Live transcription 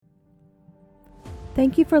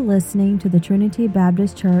Thank you for listening to the Trinity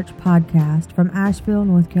Baptist Church podcast from Asheville,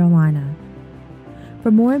 North Carolina.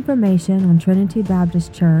 For more information on Trinity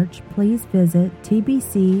Baptist Church, please visit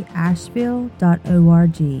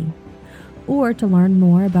tbcasheville.org. Or to learn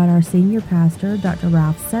more about our senior pastor, Dr.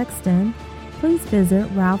 Ralph Sexton, please visit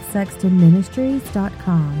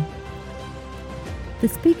ralphsextonministries.com. The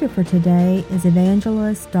speaker for today is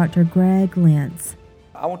evangelist Dr. Greg Lentz.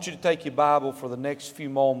 I want you to take your Bible for the next few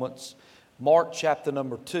moments. Mark chapter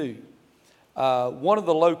number 2. One of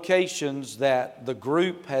the locations that the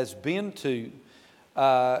group has been to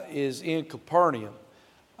is in Capernaum.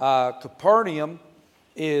 Capernaum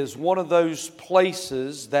is one of those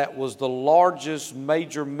places that was the largest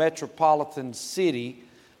major metropolitan city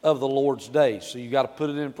of the Lord's day. So you got to put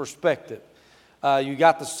it in perspective. You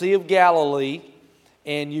got the Sea of Galilee,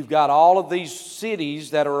 and you've got all of these cities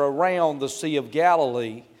that are around the Sea of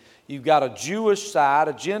Galilee. You've got a Jewish side,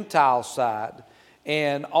 a Gentile side,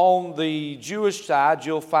 and on the Jewish side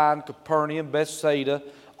you'll find Capernaum, Bethsaida,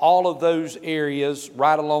 all of those areas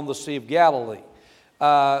right along the Sea of Galilee.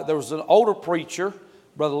 There was an older preacher,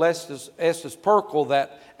 Brother Estes Perkle,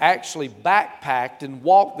 that actually backpacked and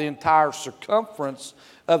walked the entire circumference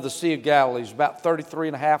of the Sea of Galilee. It's about 33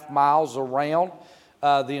 and a half miles around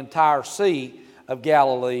the entire Sea of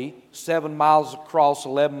Galilee, 7 miles across,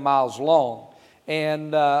 11 miles long.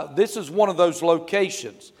 And this is one of those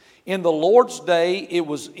locations. In the Lord's day, it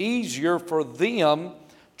was easier for them,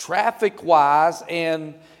 traffic-wise,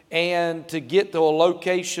 and to get to a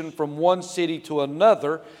location from one city to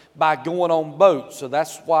another by going on boats. So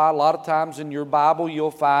that's why a lot of times in your Bible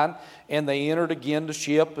you'll find, and they entered again the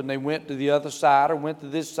ship, and they went to the other side, or went to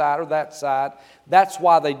this side or that side. That's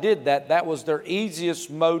why they did that. That was their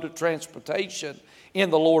easiest mode of transportation in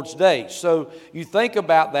the Lord's day. So you think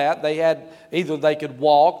about that. They had, either they could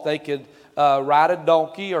walk, they could ride a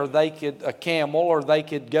donkey, or they could a camel, or they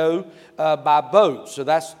could go by boat. So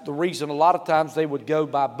that's the reason a lot of times they would go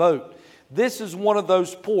by boat. This is one of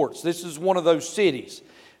those ports. This is one of those cities.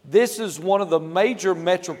 This is one of the major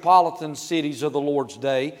metropolitan cities of the Lord's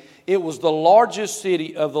day. It was the largest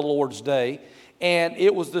city of the Lord's day, and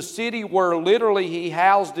it was the city where literally he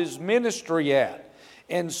housed his ministry at.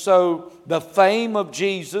 And so the fame of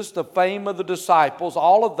Jesus, the fame of the disciples,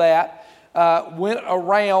 all of that went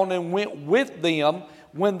around and went with them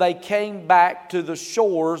when they came back to the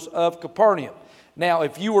shores of Capernaum. Now,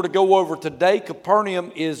 if you were to go over today,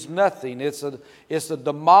 Capernaum is nothing. It's a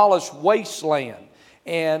demolished wasteland.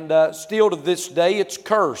 And still to this day, it's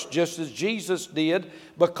cursed, just as Jesus did.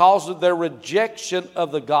 Because of their rejection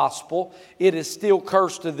of the gospel, it is still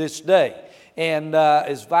cursed to this day. And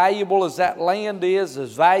as valuable as that land is,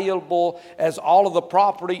 as valuable as all of the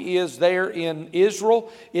property is there in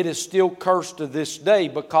Israel, it is still cursed to this day,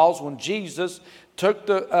 because when Jesus took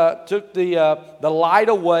the light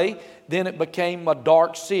away, then it became a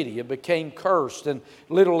dark city. It became cursed and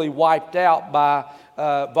literally wiped out by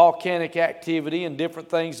volcanic activity and different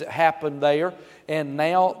things that happened there. And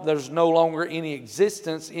now there's no longer any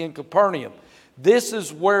existence in Capernaum. This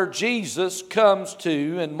is where Jesus comes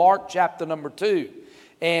to in Mark chapter number 2.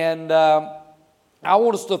 And I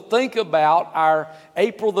want us to think about our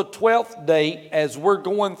April the 12th date as we're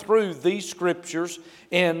going through these scriptures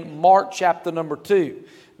in Mark chapter number 2.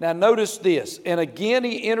 Now notice this. And again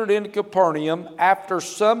he entered into Capernaum after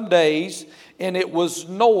some days, and it was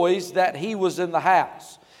noised that he was in the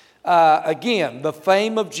house. Again, the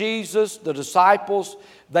fame of Jesus, the disciples,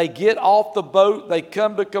 they get off the boat, they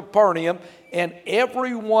come to Capernaum, and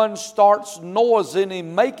everyone starts noising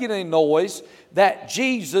and making a noise that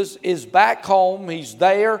Jesus is back home. He's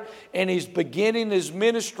there, and he's beginning his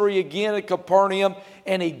ministry again at Capernaum.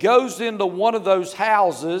 And he goes into one of those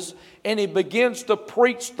houses, and he begins to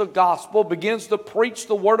preach the gospel, begins to preach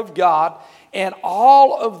the word of God. And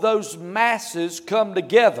all of those masses come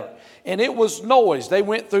together. And it was noise. They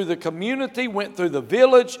went through the community, went through the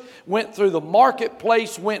village, went through the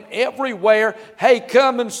marketplace, went everywhere. Hey,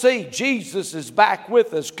 come and see. Jesus is back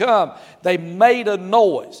with us. Come. They made a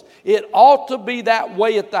noise. It ought to be that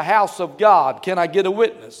way at the house of God. Can I get a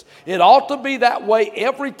witness? It ought to be that way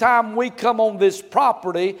every time we come on this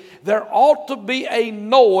property. There ought to be a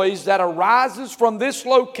noise that arises from this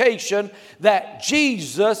location that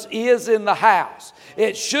Jesus is in the house.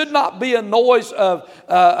 It should not be a noise of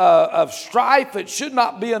strife. It should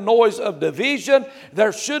not be a noise of division.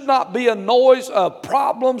 There should not be a noise of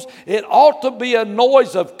problems. It ought to be a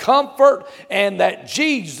noise of comfort, and that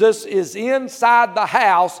Jesus is inside the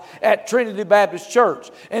house at Trinity Baptist Church.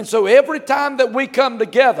 And so every time that we come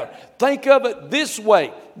together, think of it this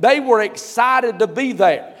way. They were excited to be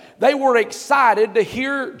there. They were excited to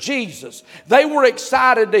hear Jesus. They were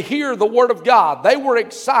excited to hear the Word of God. They were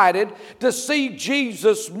excited to see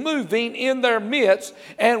Jesus moving in their midst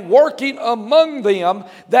and working among them,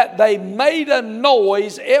 that they made a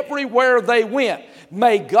noise everywhere they went.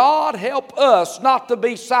 May God help us not to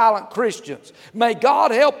be silent Christians. May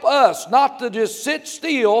God help us not to just sit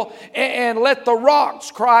still and let the rocks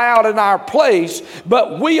cry out in our place,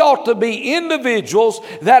 but we ought to be individuals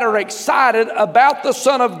that are excited about the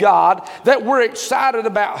Son of God, that we're excited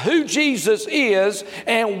about who Jesus is,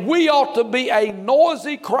 and we ought to be a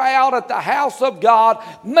noisy crowd at the house of God,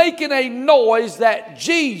 making a noise that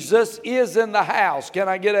Jesus is in the house. Can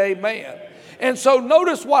I get an amen? And so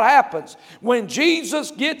notice what happens. When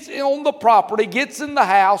Jesus gets on the property, gets in the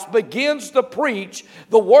house, begins to preach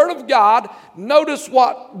the Word of God, notice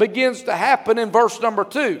what begins to happen in verse number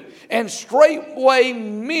 2. And straightway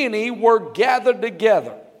many were gathered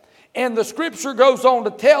together. And the Scripture goes on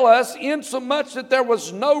to tell us, insomuch that there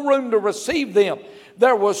was no room to receive them.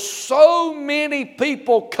 There was so many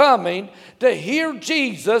people coming to hear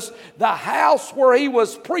Jesus, the house where he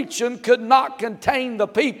was preaching could not contain the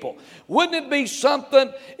people. Wouldn't it be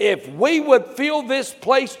something if we would fill this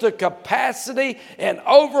place to capacity and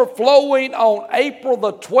overflowing on April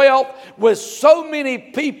the 12th with so many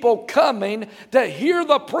people coming to hear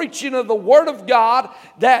the preaching of the Word of God,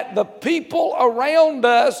 that the people around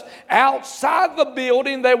us outside the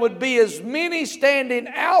building, there would be as many standing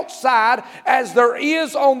outside as there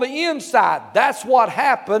is on the inside. That's what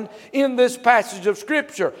happened in this passage of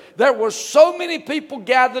Scripture. There were so many people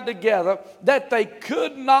gathered together that they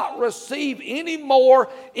could not receive any more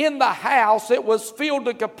in the house. It was filled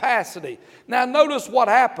to capacity. Now notice what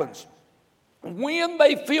happens. When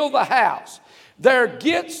they fill the house, there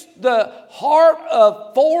gets the heart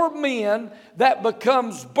of 4 men that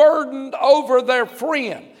becomes burdened over their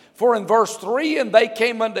friend. For in verse 3, and they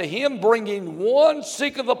came unto him, bringing one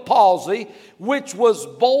sick of the palsy, which was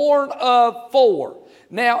born of 4.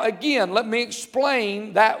 Now again, let me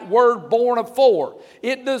explain that word born of 4.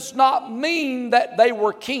 It does not mean that they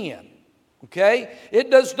were kin. Okay?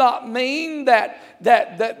 It does not mean that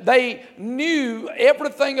they knew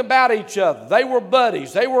everything about each other. They were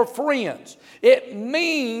buddies. They were friends. It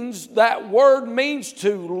means, that word means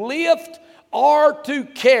to lift or to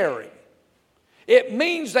carry. It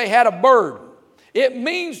means they had a burden. It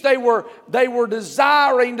means they were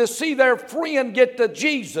desiring to see their friend get to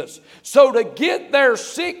Jesus. So to get their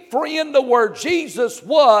sick friend to where Jesus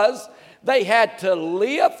was, they had to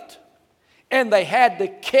lift and they had to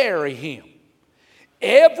carry him.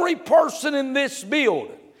 Every person in this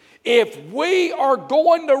building, if we are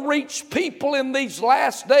going to reach people in these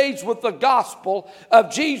last days with the gospel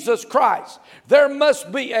of Jesus Christ, there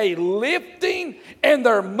must be a lifting and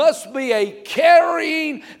there must be a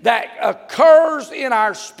carrying that occurs in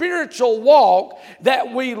our spiritual walk,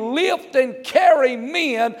 that we lift and carry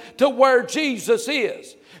men to where Jesus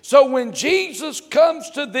is. So when Jesus comes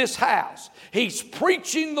to this house, he's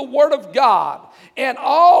preaching the Word of God, and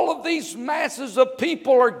all of these masses of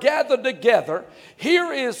people are gathered together.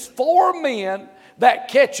 Here is 4 men that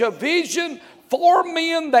catch a vision, 4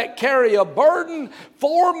 men that carry a burden,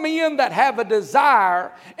 4 men that have a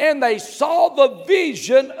desire, and they saw the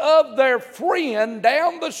vision of their friend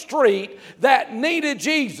down the street that needed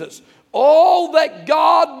Jesus. Oh, that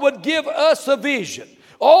God would give us a vision.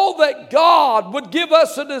 Oh, that God would give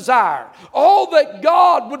us a desire. Oh, that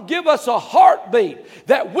God would give us a heartbeat,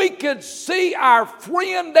 that we could see our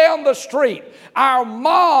friend down the street, our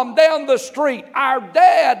mom down the street, our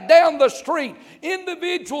dad down the street,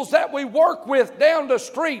 individuals that we work with down the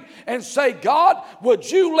street, and say, God, would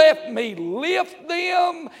you let me lift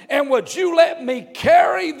them, and would you let me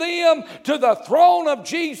carry them to the throne of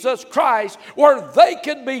Jesus Christ, where they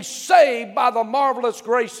could be saved by the marvelous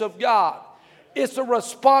grace of God. It's a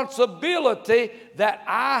responsibility that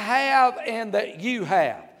I have and that you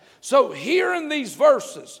have. So here in these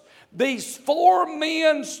verses, these 4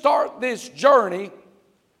 men start this journey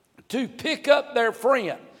to pick up their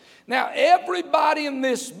friend. Now, everybody in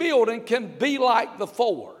this building can be like the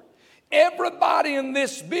 4. Everybody in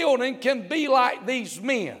this building can be like these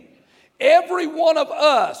men. Every one of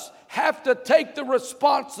us have to take the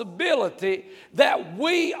responsibility that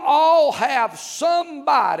we all have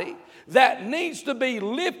somebody that needs to be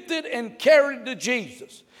lifted and carried to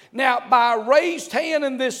Jesus. Now, by a raised hand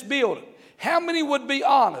in this building, how many would be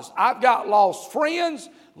honest? I've got lost friends,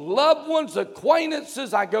 loved ones,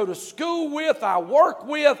 acquaintances I go to school with, I work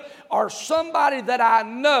with, or somebody that I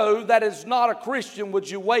know that is not a Christian. Would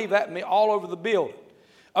you wave at me all over the building?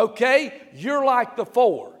 Okay, you're like the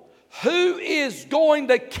 4. Who is going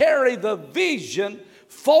to carry the vision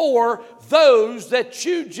for those that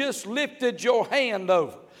you just lifted your hand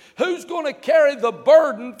over? Who's going to carry the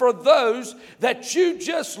burden for those that you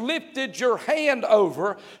just lifted your hand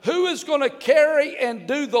over? Who is going to carry and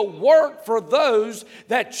do the work for those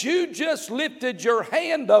that you just lifted your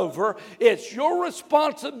hand over? It's your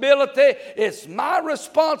responsibility. It's my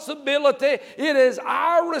responsibility. It is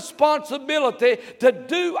our responsibility to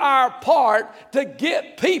do our part to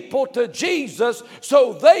get people to Jesus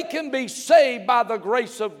so they can be saved by the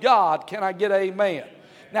grace of God. Can I get amen?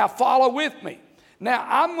 Now follow with me. Now,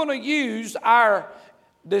 I'm going to use our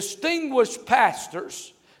distinguished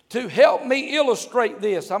pastors to help me illustrate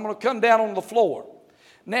this. I'm going to come down on the floor.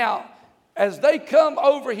 Now, as they come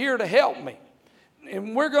over here to help me,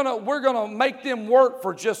 and we're going to make them work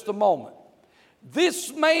for just a moment.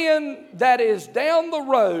 This man that is down the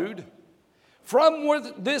road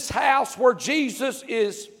from this house where Jesus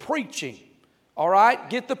is preaching, all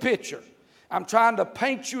right, get the picture. I'm trying to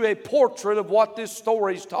paint you a portrait of what this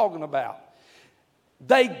story is talking about.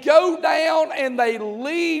 They go down and they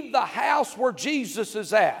leave the house where Jesus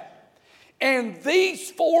is at. And these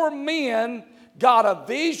four men got a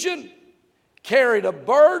vision, carried a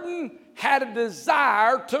burden, had a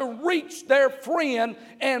desire to reach their friend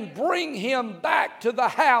and bring him back to the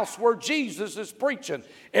house where Jesus is preaching.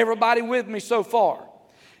 Everybody with me so far?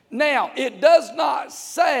 Now, it does not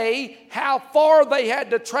say how far they had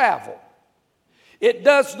to travel. It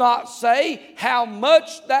does not say how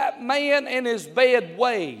much that man and his bed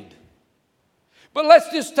weighed. But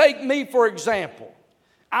let's just take me for example.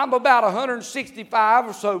 I'm about 165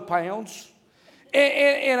 or so pounds.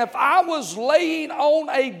 And if I was laying on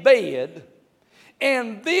a bed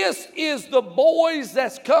and this is the boys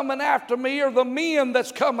that's coming after me or the men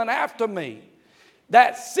that's coming after me,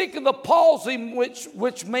 that's sick of the palsy,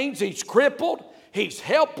 which means he's crippled, he's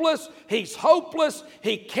helpless, he's hopeless,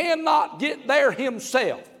 he cannot get there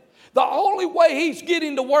himself. The only way he's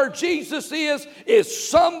getting to where Jesus is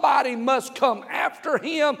somebody must come after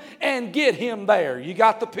him and get him there. You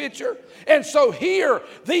got the picture? And so here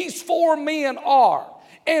these four men are,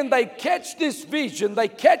 and they catch this vision, they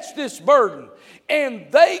catch this burden, and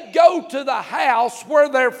they go to the house where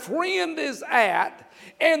their friend is at,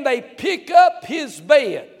 and they pick up his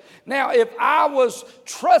bed. Now, if I was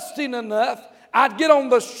trusting enough, I'd get on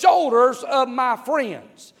the shoulders of my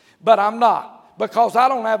friends, but I'm not, because I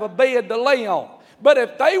don't have a bed to lay on. But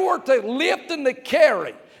if they were to lift and to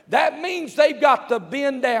carry, that means they've got to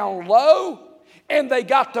bend down low and they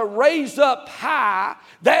got to raise up high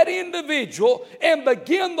that individual and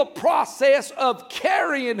begin the process of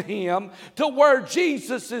carrying him to where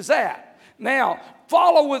Jesus is at. Now,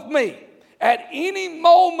 follow with me. At any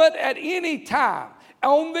moment, at any time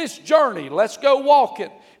on this journey, let's go walking,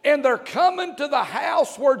 and they're coming to the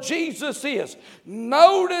house where Jesus is.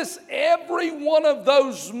 Notice every one of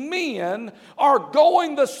those men are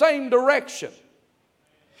going the same direction.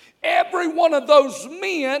 Every one of those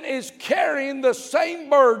men is carrying the same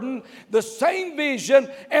burden, the same vision,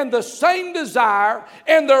 and the same desire,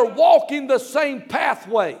 and they're walking the same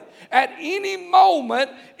pathway. At any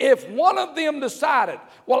moment, if one of them decided,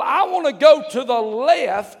 well, I want to go to the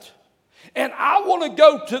left and I want to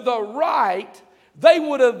go to the right, they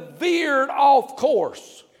would have veered off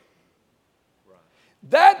course.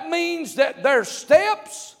 That means that their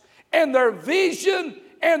steps and their vision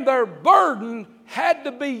and their burden had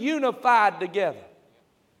to be unified together.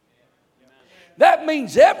 That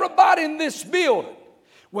means everybody in this building,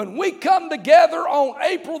 when we come together on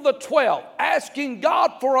April the 12th asking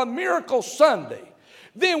God for a miracle Sunday,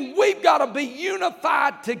 then we've got to be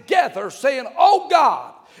unified together saying, oh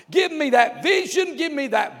God, give me that vision, give me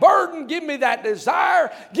that burden, give me that desire,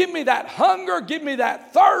 give me that hunger, give me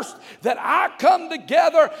that thirst, that I come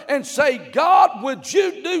together and say, God, would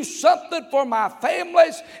you do something for my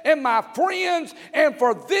families and my friends and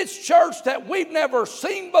for this church that we've never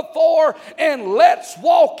seen before, and let's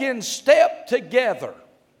walk in step together.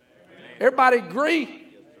 Everybody agree?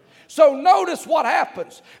 So notice what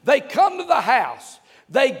happens. They come to the house.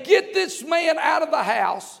 They get this man out of the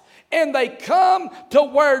house, and they come to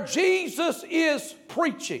where Jesus is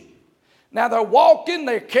preaching. Now they're walking,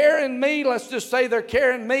 they're carrying me. Let's just say they're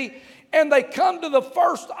carrying me. And they come to the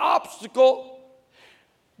first obstacle.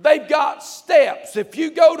 They've got steps. If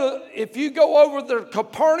you go over the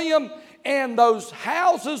Capernaum, and those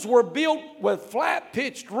houses were built with flat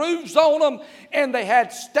pitched roofs on them, and they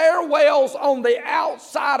had stairwells on the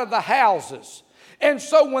outside of the houses. And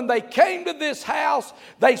so when they came to this house,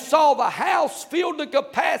 they saw the house filled to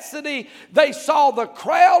capacity. They saw the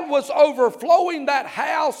crowd was overflowing that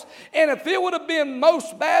house. And if it would have been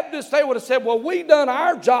most Baptists, they would have said, well, we done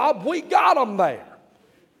our job. We got them there.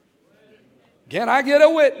 Can I get a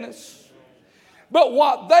witness? But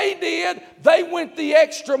what they did, they went the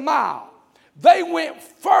extra mile. They went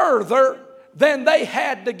further than they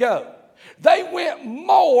had to go. They went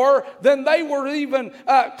more than they were even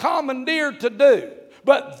commandeered to do.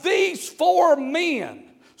 But these four men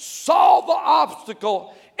saw the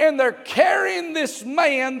obstacle, and they're carrying this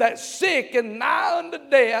man that's sick and nigh unto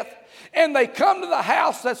death. And they come to the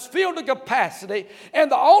house that's filled to capacity.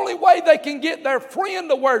 And the only way they can get their friend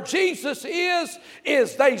to where Jesus is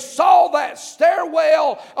they saw that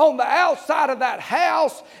stairwell on the outside of that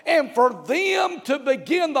house. And for them to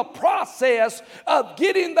begin the process of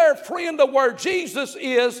getting their friend to where Jesus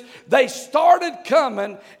is, they started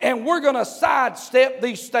coming, and we're going to sidestep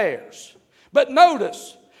these stairs. But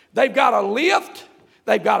notice, they've got a lift,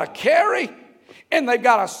 they've got a carry, and they've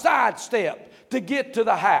got a sidestep to get to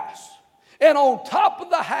the house. And on top of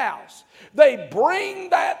the house, they bring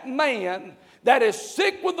that man that is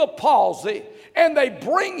sick with the palsy, and they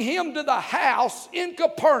bring him to the house in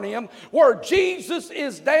Capernaum where Jesus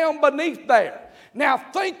is down beneath there. Now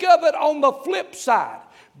think of it on the flip side.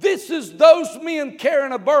 This is those men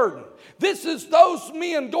carrying a burden. This is those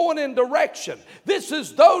men going in direction. This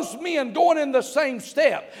is those men going in the same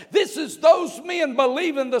step. This is those men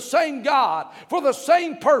believing the same God for the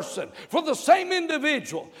same person, for the same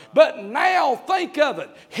individual. But now think of it.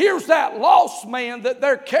 Here's that lost man that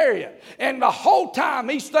they're carrying. And the whole time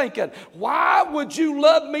he's thinking, why would you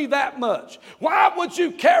love me that much? Why would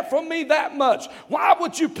you care for me that much? Why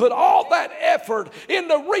would you put all that effort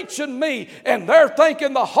into reaching me? And they're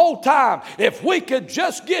thinking the whole time, if we could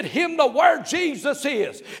just get him to where Jesus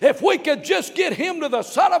is, if we could just get him to the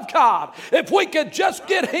Son of God, if we could just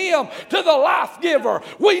get him to the life giver,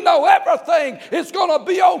 we know everything is going to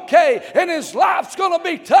be okay, and his life's going to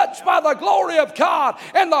be touched by the glory of God.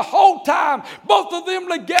 And the whole time, both of them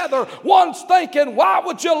together, one's thinking, why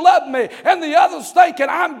would you love me? And the other's thinking,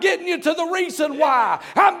 I'm getting you to the reason why.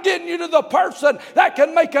 I'm getting you to the person that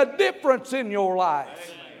can make a difference in your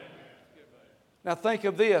life. Now think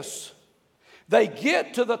of this. They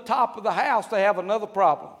get to the top of the house, they have another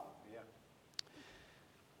problem.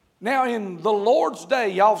 Now in the Lord's day,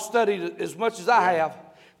 y'all studied it as much as I have,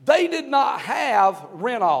 they did not have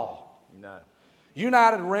rent-all. No.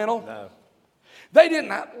 United Rental. No. They did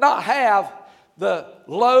not have the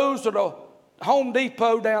Lowe's or the Home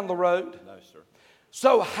Depot down the road. No, sir.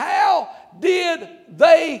 So how did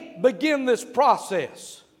they begin this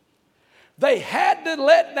process? They had to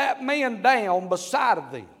let that man down beside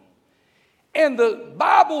of them. And the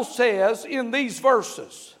Bible says in these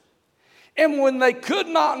verses, and when they could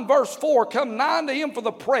not, in verse 4, come nigh unto him for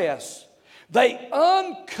the press, they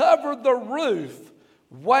uncovered the roof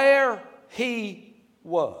where he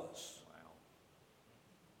was. Wow.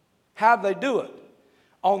 How'd they do it?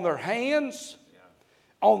 On their hands,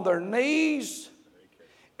 on their knees,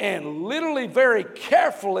 and literally very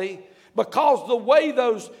carefully, because the way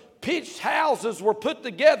those pitched houses were put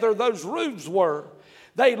together, those roofs were,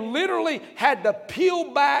 they literally had to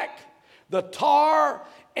peel back the tar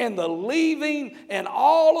and the leaving and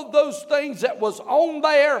all of those things that was on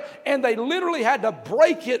there, and they literally had to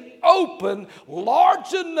break it open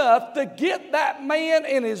large enough to get that man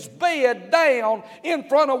in his bed down in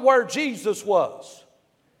front of where Jesus was.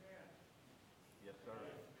 Yes, sir.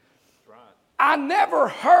 That's right. I never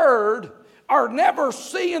heard or never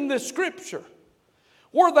seen this scripture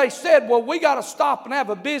where they said, well, we got to stop and have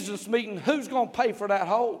a business meeting. Who's going to pay for that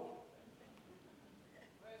hole?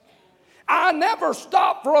 I never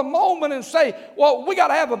stop for a moment and say, well, we got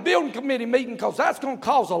to have a building committee meeting because that's going to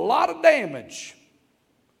cause a lot of damage.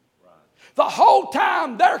 Right. The whole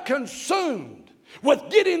time they're consumed with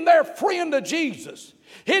getting their friend to Jesus.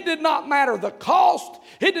 It did not matter the cost.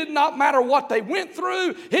 It did not matter what they went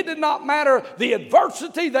through. It did not matter the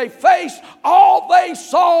adversity they faced. All they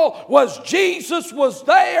saw was Jesus was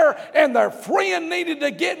there, and their friend needed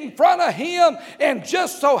to get in front of him. And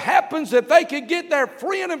just so happens if they could get their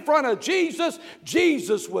friend in front of Jesus,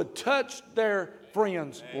 Jesus would touch their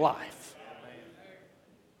friend's life.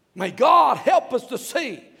 May God help us to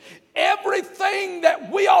see. Everything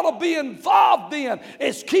that we ought to be involved in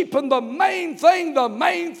is keeping the main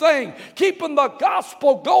thing, keeping the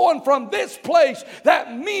gospel going from this place,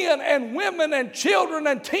 that men and women and children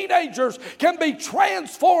and teenagers can be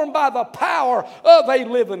transformed by the power of a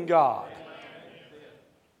living God.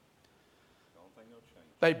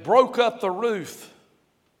 They broke up the roof.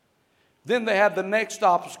 Then they had the next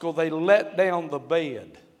obstacle. They let down the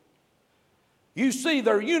bed. You see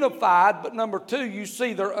they're unified, but number two, you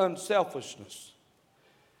see their unselfishness.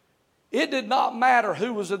 It did not matter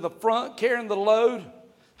who was in the front carrying the load,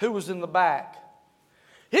 who was in the back.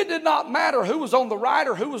 It did not matter who was on the right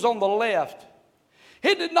or who was on the left.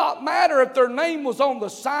 It did not matter if their name was on the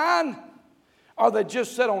sign or they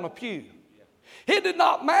just sat on a pew. It did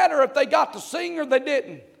not matter if they got to sing or they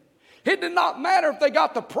didn't. It did not matter if they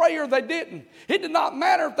got to pray or they didn't. It did not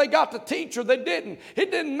matter if they got to teach or they didn't. It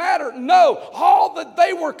didn't matter. No, all that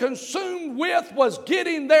they were consumed with was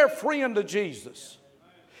getting their friend to Jesus.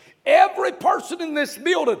 Every person in this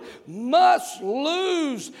building must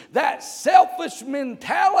lose that selfish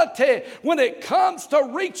mentality when it comes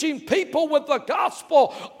to reaching people with the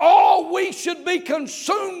gospel. All we should be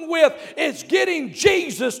consumed with is getting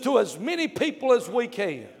Jesus to as many people as we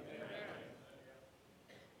can.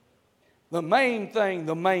 The main thing.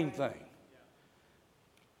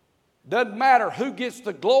 Doesn't matter who gets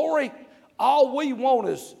the glory. All we want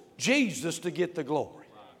is Jesus to get the glory.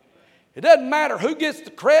 It doesn't matter who gets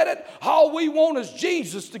the credit. All we want is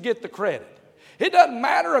Jesus to get the credit. It doesn't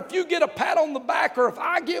matter if you get a pat on the back or if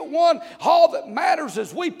I get one. All that matters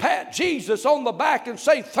is we pat Jesus on the back and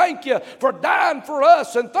say, thank you for dying for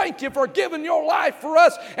us, and thank you for giving your life for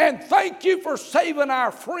us, and thank you for saving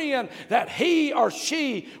our friend, that he or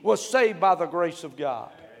she was saved by the grace of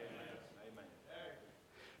God. Amen.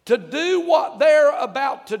 To do what they're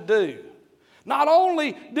about to do, not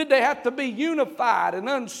only did they have to be unified and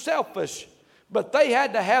unselfish, but they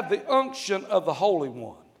had to have the unction of the Holy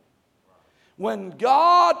One. When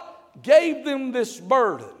God gave them this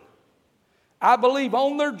burden, I believe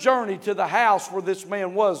on their journey to the house where this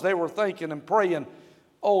man was, they were thinking and praying,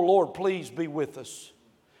 oh Lord, please be with us.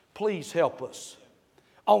 Please help us.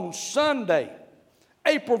 On Sunday,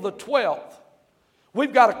 April the 12th,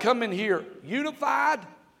 we've got to come in here unified.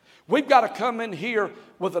 We've got to come in here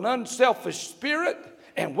with an unselfish spirit,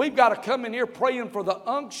 and we've got to come in here praying for the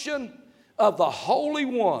unction of the Holy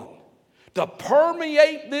One to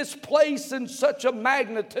permeate this place in such a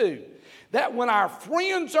magnitude that when our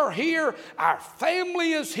friends are here, our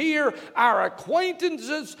family is here, our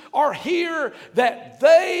acquaintances are here, that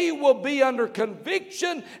they will be under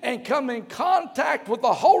conviction and come in contact with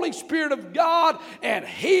the Holy Spirit of God, and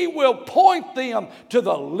He will point them to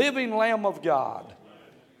the living Lamb of God.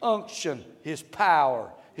 Unction, His power,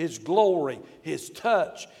 His glory, His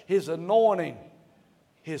touch, His anointing,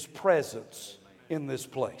 His presence in this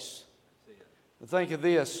place. Think of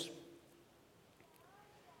this.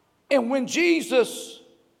 And when Jesus,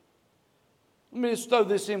 let me just throw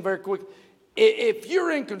this in very quick. If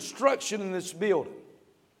you're in construction in this building,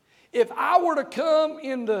 if I were to come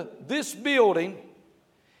into this building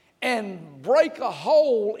and break a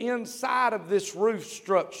hole inside of this roof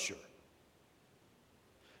structure,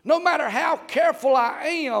 no matter how careful I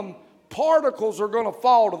am, particles are going to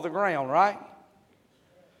fall to the ground, right?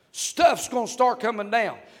 Stuff's going to start coming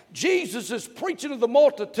down. Jesus is preaching to the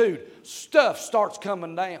multitude. Stuff starts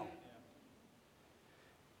coming down.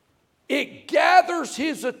 It gathers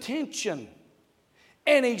his attention,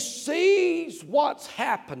 and he sees what's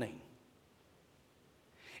happening.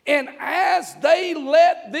 And as they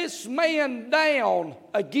let this man down,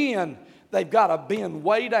 again, they've got to bend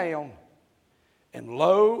way down and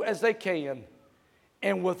low as they can.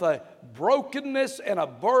 And with a brokenness and a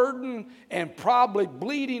burden and probably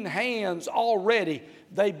bleeding hands already,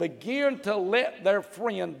 they begin to let their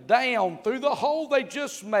friend down through the hole they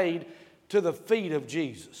just made to the feet of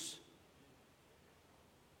Jesus.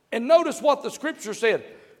 And notice what the Scripture said.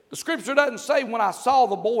 The Scripture doesn't say, when I saw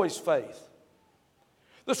the boy's faith.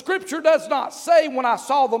 The Scripture does not say, when I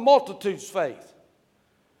saw the multitude's faith.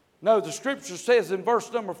 No, the Scripture says in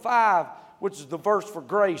verse number 5, which is the verse for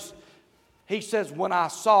grace, he says, when I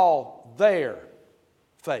saw their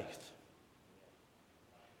faith.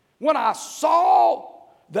 When I saw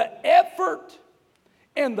the effort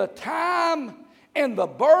and the time and the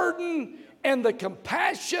burden and the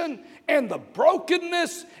compassion and the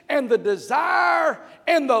brokenness and the desire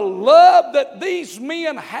and the love that these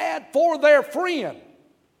men had for their friend,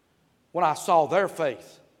 when I saw their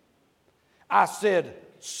faith, I said,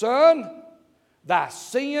 son, thy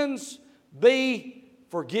sins be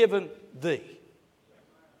forgiven thee.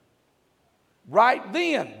 Right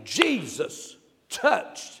then, Jesus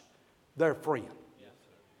touched their friend.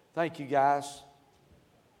 Thank you, guys.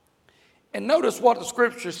 And notice what the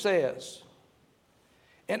Scripture says.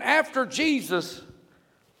 And after Jesus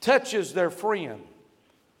touches their friend,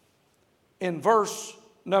 in verse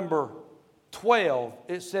number 12,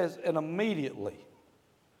 it says, and immediately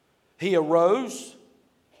he arose,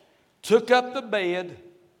 took up the bed,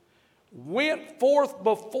 went forth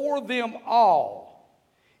before them all,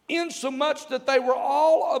 insomuch that they were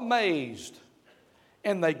all amazed,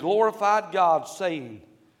 and they glorified God, saying,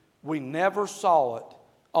 we never saw it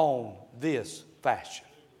on this fashion.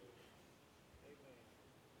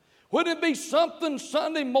 Wouldn't it be something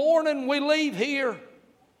Sunday morning we leave here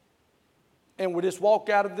And we just walk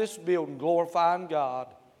out of this building glorifying God,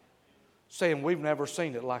 saying we've never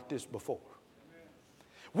seen it like this before.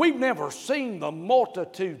 We've never seen the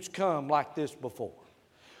multitudes come like this before.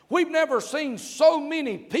 We've never seen so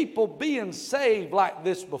many people being saved like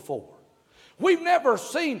this before. We've never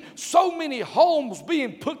seen so many homes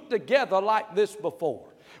being put together like this before.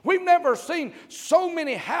 We've never seen so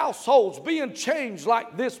many households being changed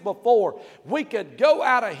like this before. We could go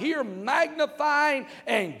out of here magnifying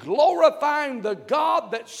and glorifying the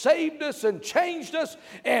God that saved us and changed us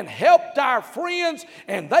and helped our friends,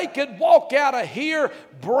 and they could walk out of here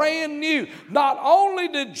brand new. Not only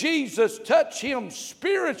did Jesus touch him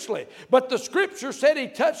spiritually, but the scripture said he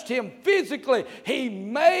touched him physically. He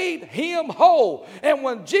made him whole. And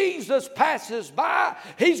when Jesus passes by,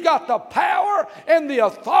 he's got the power and the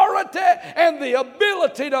authority and the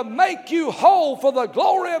ability to make you whole for the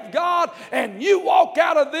glory of God, and you walk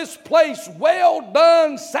out of this place well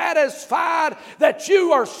done, satisfied that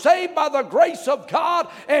you are saved by the grace of God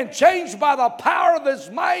and changed by the power of his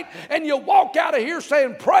might, and you walk out of here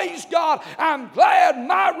saying, praise God, I'm glad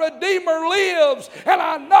my Redeemer lives, and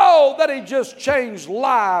I know that he just changed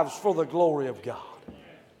lives for the glory of God.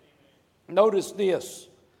 Notice this.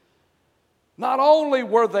 Not only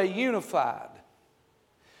were they unified,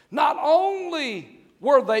 not only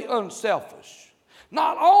were they unselfish,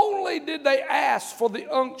 not only did they ask for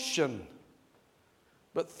the unction,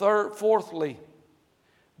 but fourthly,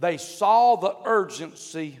 they saw the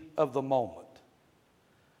urgency of the moment.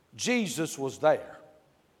 Jesus was there.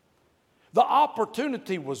 The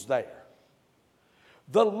opportunity was there.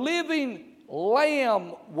 The living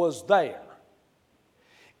Lamb was there.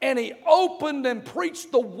 And he opened and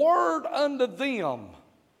preached the word unto them.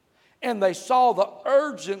 And they saw the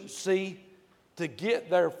urgency to get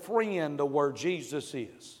their friend to where Jesus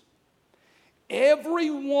is.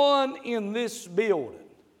 Everyone in this building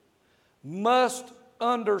must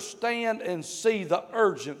understand and see the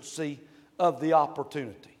urgency of the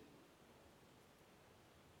opportunity.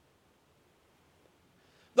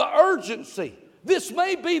 The urgency. This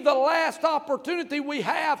may be the last opportunity we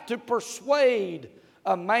have to persuade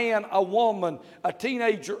a man, a woman, a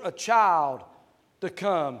teenager, a child to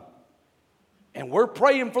come. And we're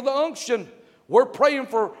praying for the unction. We're praying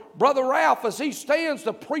for Brother Ralph as he stands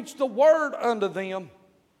to preach the word unto them.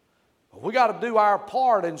 We got to do our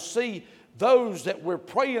part and see those that we're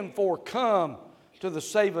praying for come to the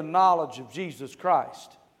saving knowledge of Jesus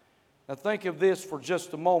Christ. Now think of this for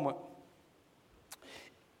just a moment.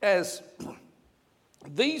 As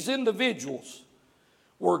these individuals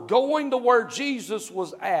were going to where Jesus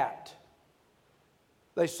was at,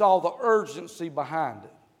 they saw the urgency behind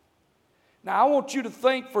it. Now, I want you to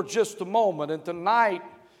think for just a moment, and tonight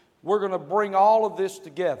we're going to bring all of this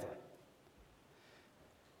together.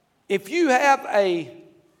 If you have a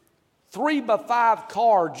 3x5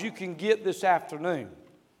 card you can get this afternoon,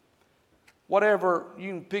 whatever, you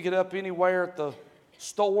can pick it up anywhere at the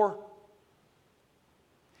store.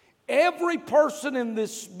 Every person in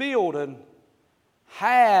this building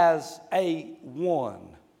has a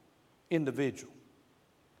one individual.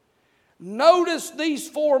 Notice these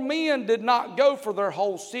four men did not go for their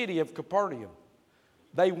whole city of Capernaum.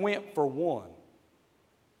 They went for one.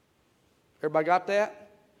 Everybody got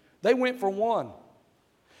that? They went for one.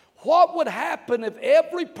 What would happen if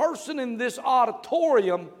every person in this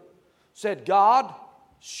auditorium said, God,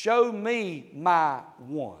 show me my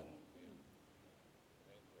one?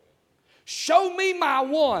 Show me my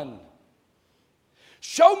one.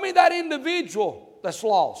 Show me that individual that's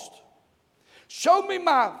lost. Show me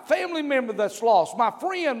my family member that's lost, my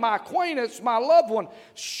friend, my acquaintance, my loved one.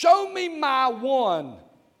 Show me my one.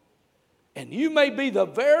 And you may be the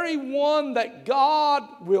very one that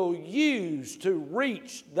God will use to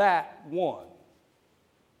reach that one.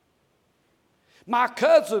 My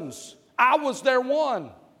cousins, I was their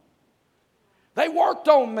one. They worked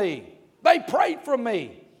on me. They prayed for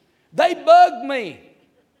me. They bugged me.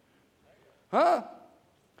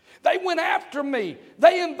 They went after me.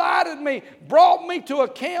 They invited me, brought me to a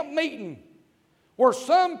camp meeting where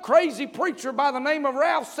some crazy preacher by the name of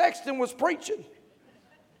Ralph Sexton was preaching.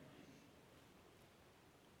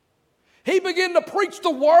 He began to preach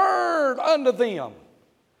the word unto them.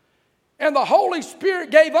 And the Holy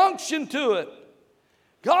Spirit gave unction to it.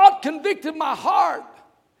 God convicted my heart.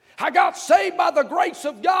 I got saved by the grace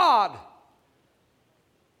of God.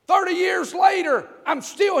 30 years later, I'm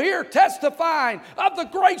still here testifying of the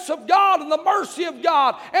grace of God and the mercy of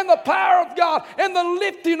God and the power of God and the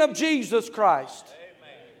lifting of Jesus Christ.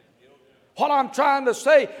 Amen. What I'm trying to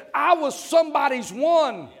say, I was somebody's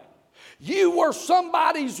one. You were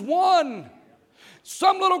somebody's one.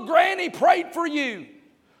 Some little granny prayed for you.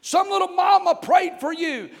 Some little mama prayed for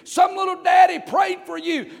you. Some little daddy prayed for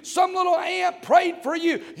you. Some little aunt prayed for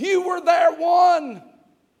you. You were their one.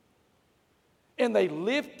 And they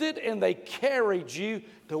lifted and they carried you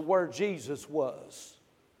to where Jesus was.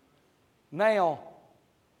 Now,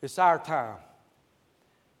 it's our time.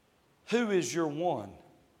 Who is your one?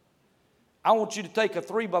 I want you to take a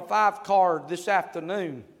 3x5 card this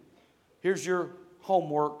afternoon. Here's your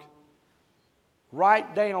homework.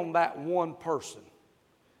 Write down that one person.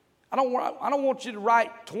 I don't want you to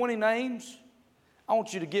write 20 names. I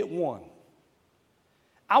want you to get one.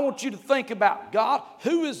 I want you to think about, God,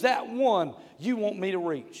 who is that one you want me to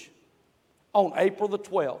reach on April the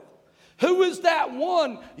 12th? Who is that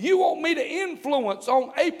one you want me to influence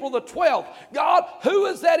on April the 12th? God, who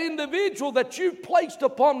is that individual that you've placed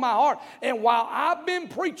upon my heart? And while I've been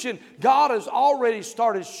preaching, God has already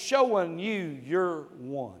started showing you your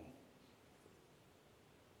one.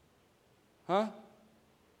 Huh?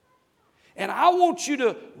 And I want you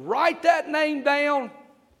to write that name down,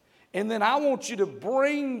 and then I want you to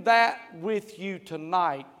bring that with you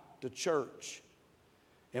tonight to church.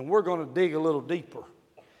 And we're going to dig a little deeper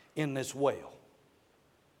in this well.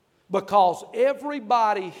 Because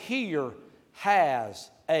everybody here has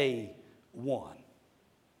a one.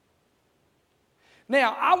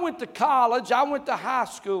 Now, I went to college, I went to high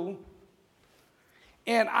school,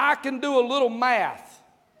 and I can do a little math.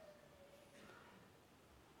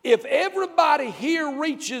 If everybody here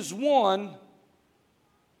reaches one,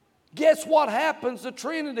 guess what happens to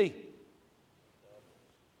Trinity?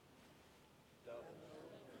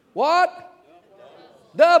 What?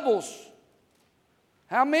 Doubles.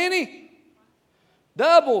 How many?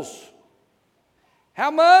 Doubles. How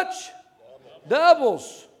much?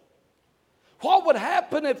 Doubles. What would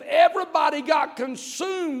happen if everybody got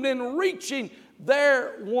consumed in reaching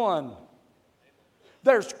their one?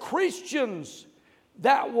 There's Christians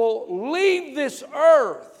that will leave this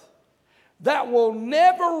earth, that will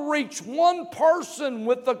never reach one person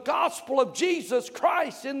with the gospel of Jesus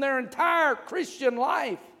Christ in their entire Christian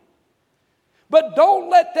life. But don't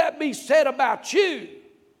let that be said about you.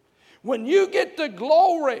 When you get to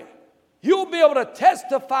glory, you'll be able to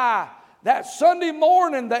testify that Sunday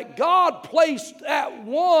morning that God placed that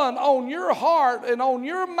one on your heart and on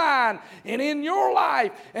your mind and in your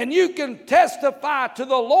life. And you can testify to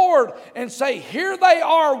the Lord and say, here they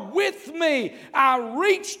are with me. I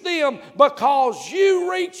reached them because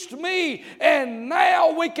you reached me. And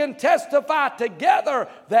now we can testify together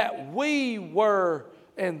that we were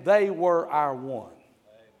and they were our one.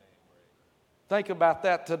 Think about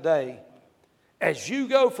that today. As you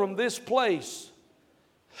go from this place,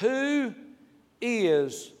 who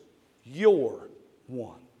is your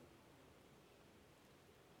one?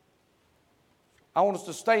 I want us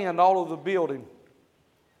to stand all over the building.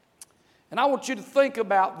 And I want you to think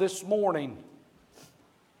about this morning.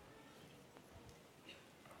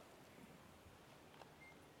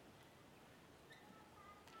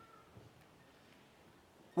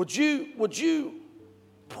 Would you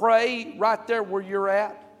pray right there where you're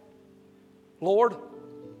at? Lord,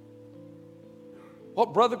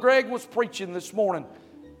 what Brother Greg was preaching this morning,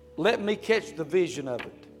 let me catch the vision of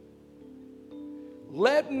it.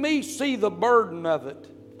 Let me see the burden of it.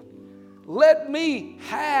 Let me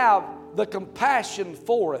have the compassion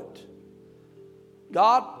for it.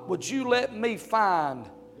 God, would you let me find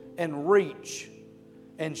and reach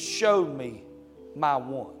and show me my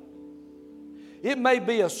one? It may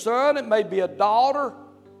be a son, it may be a daughter.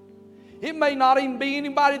 It may not even be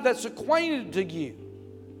anybody that's acquainted to you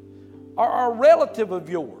or a relative of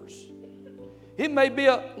yours. It may be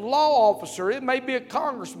a law officer. It may be a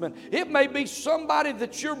congressman. It may be somebody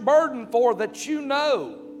that you're burdened for that you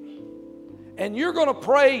know. And you're going to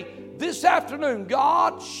pray this afternoon,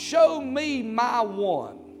 God, show me my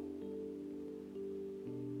one.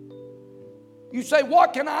 You say,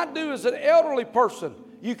 what can I do as an elderly person?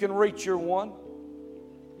 You can reach your one.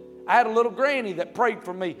 I had a little granny that prayed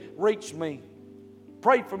for me, reached me,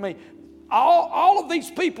 prayed for me. All of these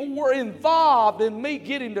people were involved in me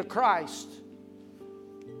getting to Christ.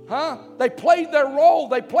 They played their role.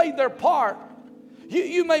 They played their part.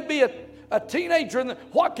 You may be a teenager, and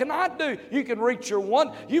what can I do? You can reach your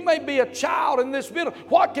one. You may be a child in this building.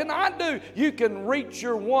 What can I do? You can reach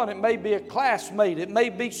your one. It may be a classmate. It may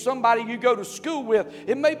be somebody you go to school with.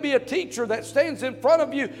 It may be a teacher that stands in front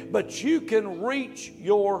of you, but you can reach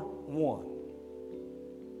your one.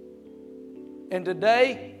 And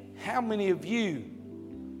today, how many of you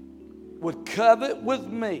would covet with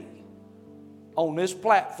me on this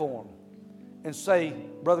platform and say,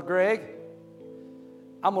 Brother Greg,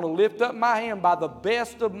 I'm going to lift up my hand by the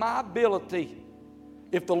best of my ability.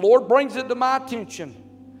 If the Lord brings it to my attention,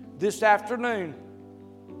 this afternoon,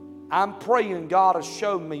 I'm praying God has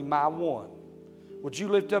shown me my one. Would you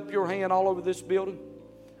lift up your hand all over this building?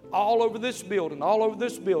 All over this building, all over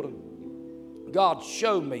this building. God,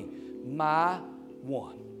 show me my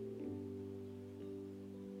one.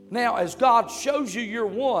 Now, as God shows you your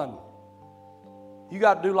one, you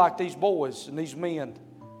got to do like these boys and these men.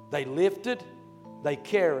 They lifted, they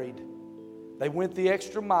carried, they went the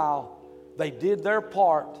extra mile, they did their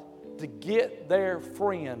part to get their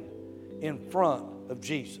friend in front of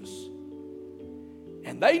Jesus.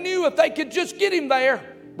 And they knew if they could just get him there,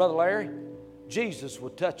 Brother Larry, Jesus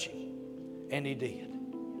would touch him. And he did.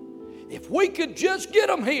 If we could just get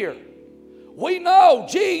him here, we know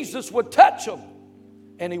Jesus would touch him.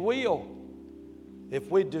 And he will. If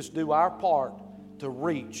we just do our part to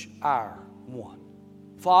reach our one.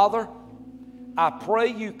 Father, I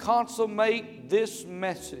pray you consummate this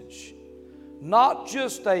message. Not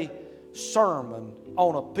just a sermon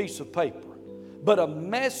on a piece of paper, but a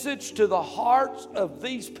message to the hearts of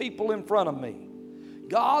these people in front of me.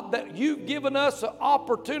 God, that you've given us an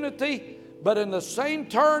opportunity, but in the same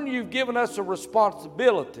turn, you've given us a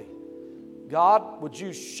responsibility. God, would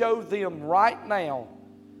you show them right now,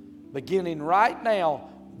 beginning right now,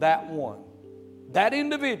 that one, that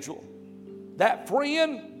individual, that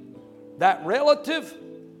friend, that relative,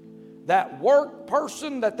 that work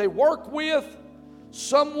person that they work with,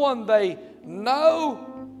 someone they know,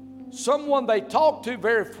 someone they talk to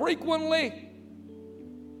very frequently,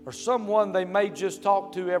 or someone they may just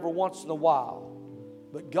talk to every once in a while.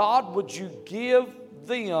 But God, would you give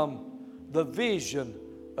them the vision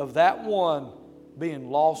of that one being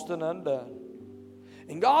lost and undone?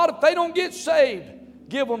 And God, if they don't get saved,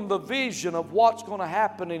 give them the vision of what's going to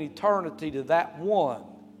happen in eternity to that one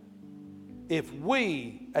if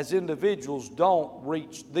we as individuals don't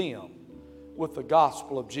reach them with the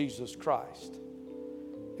gospel of Jesus Christ.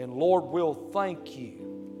 And Lord, we'll thank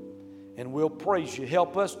you and we'll praise you.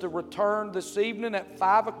 Help us to return this evening at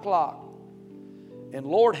 5 o'clock. And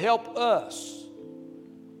Lord, help us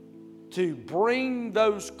to bring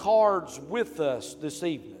those cards with us this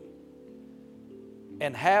evening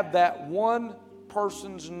and have that one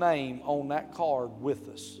person's name on that card with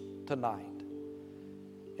us tonight.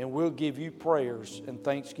 And we'll give you prayers and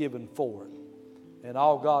thanksgiving for it. And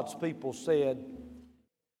all God's people said,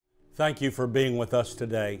 thank you for being with us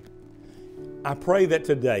today. I pray that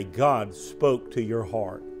today God spoke to your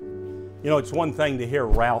heart. You know, it's one thing to hear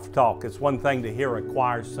Ralph talk. It's one thing to hear a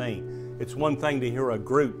choir sing. It's one thing to hear a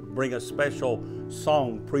group bring a special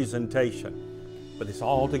song presentation. But it's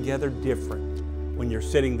altogether different when you're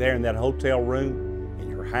sitting there in that hotel room, in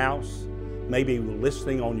your house, maybe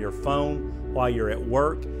listening on your phone while you're at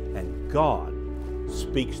work, and God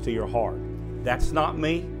speaks to your heart. That's not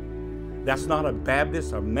me. That's not a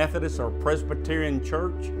Baptist, or Methodist, or Presbyterian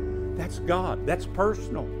church. That's God. That's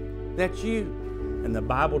personal. That's you. And the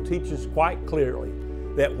Bible teaches quite clearly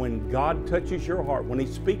that when God touches your heart, when He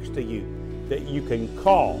speaks to you, that you can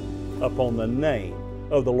call upon the name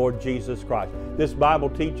of the Lord Jesus Christ. This Bible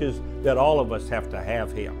teaches that all of us have to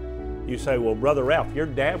have Him. You say, well, Brother Ralph, your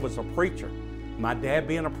dad was a preacher. My dad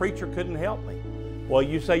being a preacher couldn't help me. Well,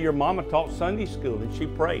 you say your mama taught Sunday school and she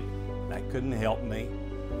prayed. That couldn't help me.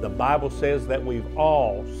 The Bible says that we've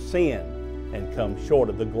all sinned and come short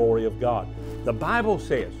of the glory of God. The Bible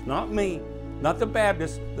says, not me, not the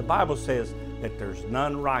Baptist, the Bible says that there's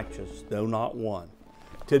none righteous, no, not one.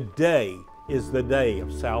 Today is the day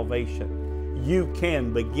of salvation. You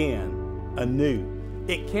can begin anew.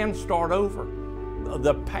 It can start over.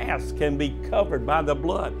 The past can be covered by the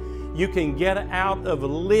blood. You can get out of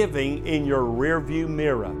living in your rearview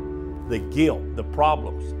mirror, the guilt, the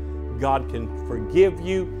problems. God can forgive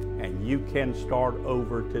you and you can start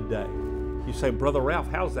over today. You say, Brother Ralph,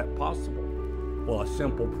 how's that possible? Well, a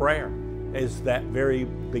simple prayer is that very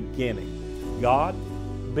beginning. God,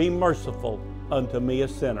 be merciful unto me, a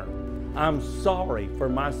sinner. I'm sorry for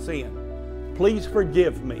my sin. Please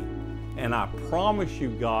forgive me. And I promise you,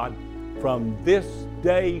 God, from this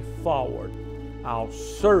day forward, I'll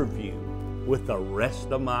serve you with the rest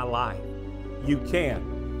of my life. You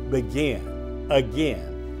can begin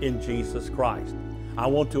again in Jesus Christ. I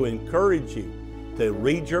want to encourage you to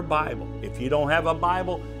read your Bible. If you don't have a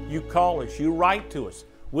Bible, you call us, you write to us.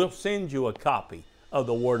 We'll send you a copy of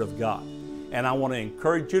the Word of God. And I want to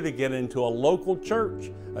encourage you to get into a local church,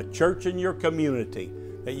 a church in your community,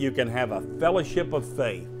 that you can have a fellowship of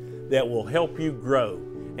faith that will help you grow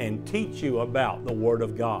and teach you about the Word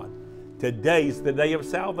of God. Today's the day of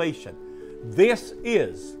salvation. This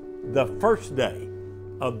is the first day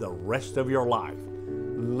of the rest of your life.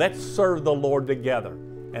 Let's serve the Lord together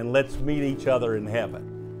and let's meet each other in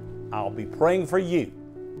heaven. I'll be praying for you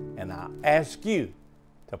and I ask you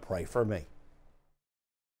to pray for me.